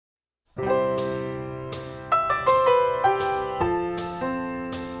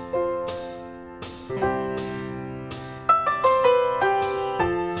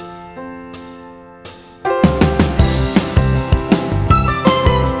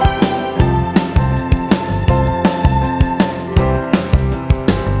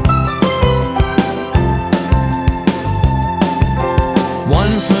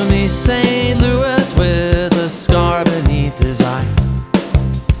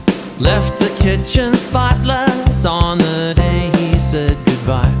Left the kitchen spotless on the day he said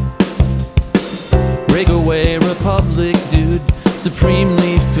goodbye. Breakaway Republic dude,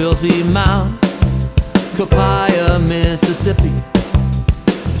 supremely filthy mouth. Copiah, Mississippi,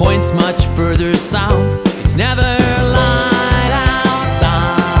 points much further south. It's never light outside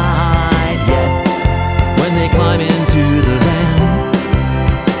yet when they climb into the van.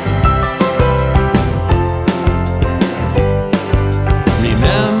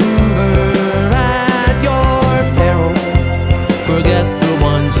 Remember at your peril, forget the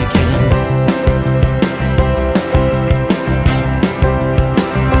ones you can.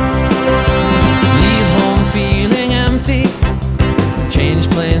 Leave home feeling empty, change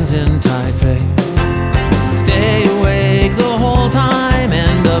planes in Taipei. Stay awake the whole time,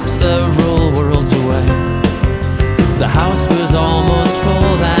 end up several worlds away. The house was almost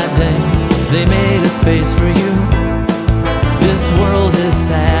full that day, they made a space for you. This world is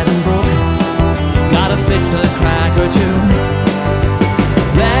sad and broken, gotta fix a crack or two.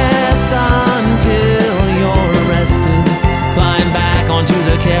 Rest until you're rested, climb back onto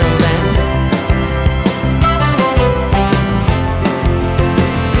the caravan.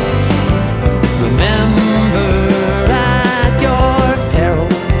 Remember at your peril,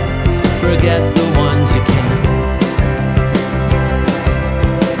 forget the ones you can.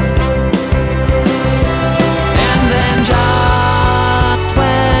 And then just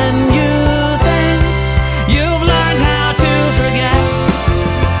when you think you've learned how to forget,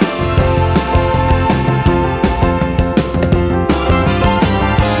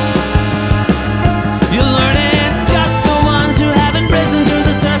 you learn it's just the ones who haven't risen to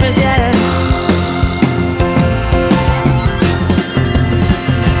the surface yet.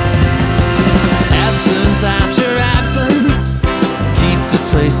 Absence after absence, keep the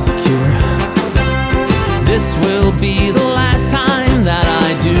place secure. This will be the last time that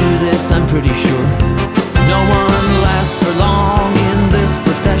I do this, I'm pretty sure. No one lasts for long in this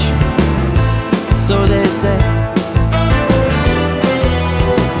profession, so they say.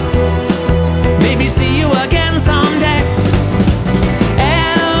 Maybe see you again someday.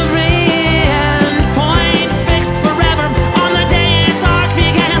 Every end point fixed forever on the day its arc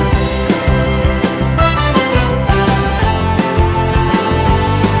began.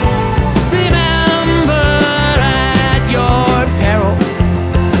 Remember at your peril,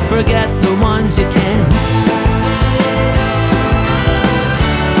 forget the one